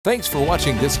Thanks for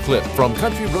watching this clip from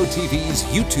Country Road TV's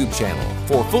YouTube channel.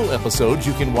 For full episodes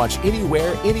you can watch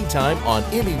anywhere, anytime, on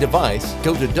any device.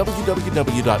 Go to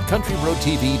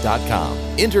www.countryroadtv.com.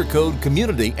 Enter code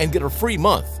COMMUNITY and get a free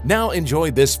month. Now enjoy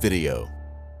this video.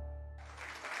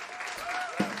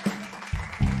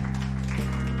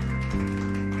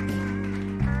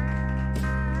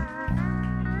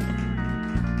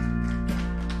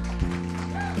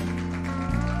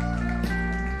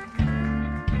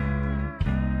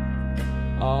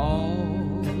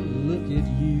 Oh, look at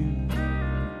you,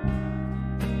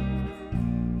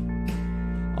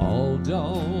 all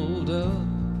dolled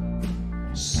up,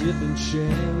 sipping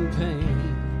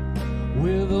champagne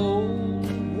with old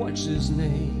what's his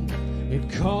name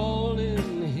and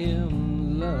calling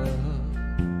him love.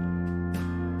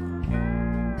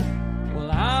 Well,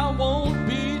 I won't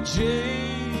be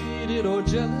jaded or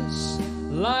jealous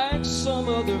like some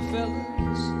other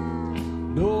fellas.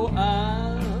 No,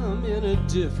 I'm in a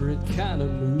different kind of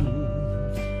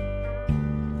mood,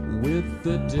 with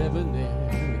the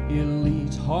debonair,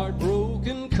 elite,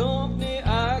 heartbroken company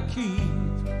I keep.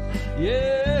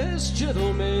 Yes,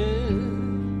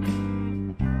 gentlemen,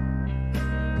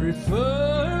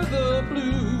 prefer the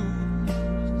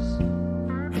blues.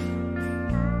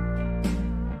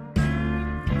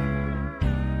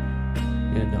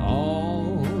 And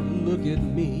oh, look at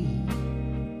me,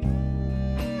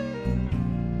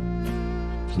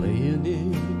 playing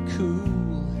it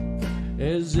cool,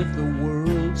 as if the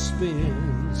world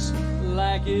spins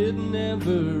like it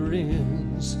never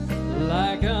ends,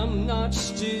 like I'm not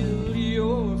still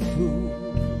your fool.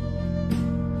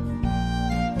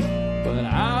 But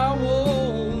I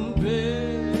won't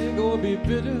beg or be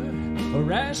bitter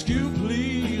or ask you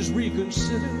please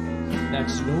reconsider.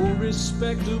 That's no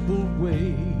respectable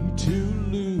way to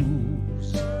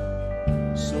lose.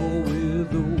 So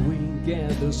with a wink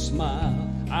and a smile,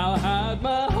 I'll hide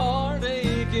my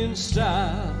heartache in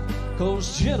style,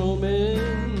 'cause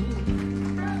gentlemen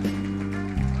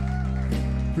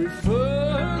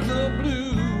prefer the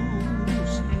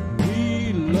blues.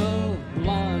 We love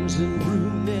blondes and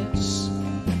brunettes,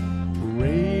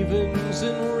 ravens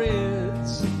and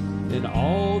reds, and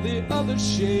all the other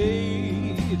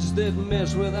shades that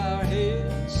mess with our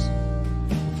heads.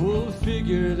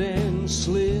 Full-figured and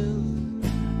slim,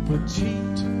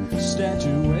 petite,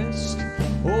 statuesque.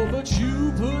 Oh, but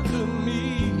you put the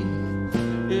me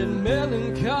in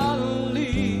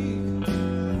melancholy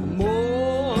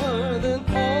more than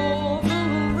all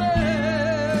the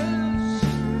rest.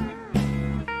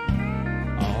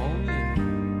 Oh, yeah.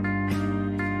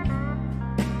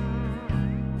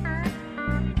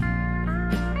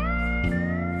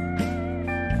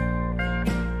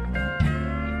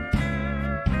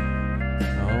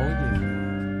 Oh, yeah.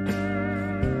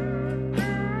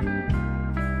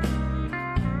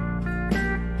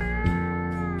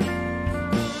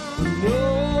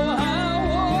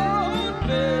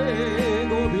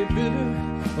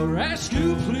 Or ask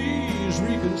you please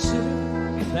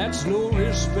reconsider. That's no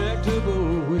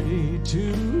respectable way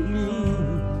to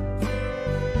lose.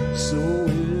 So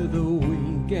with a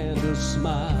wink and a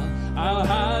smile, I'll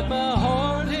hide my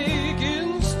heartache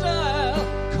in style,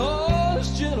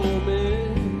 'cause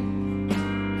gentlemen,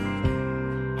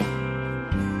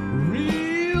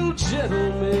 real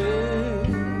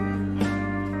gentlemen,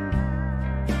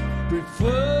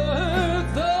 prefer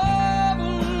the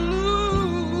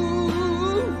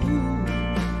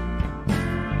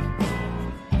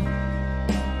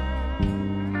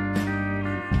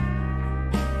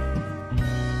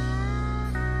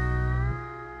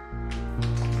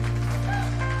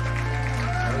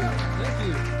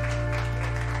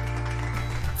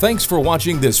Thanks for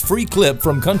watching this free clip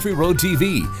from Country Road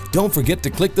TV. Don't forget to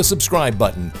click the subscribe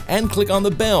button and click on the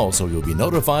bell so you'll be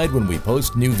notified when we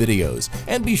post new videos.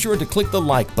 And be sure to click the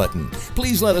like button.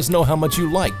 Please let us know how much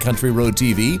you like Country Road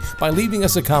TV by leaving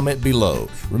us a comment below.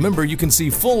 Remember, you can see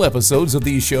full episodes of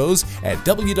these shows at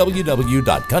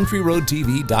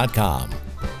www.countryroadtv.com.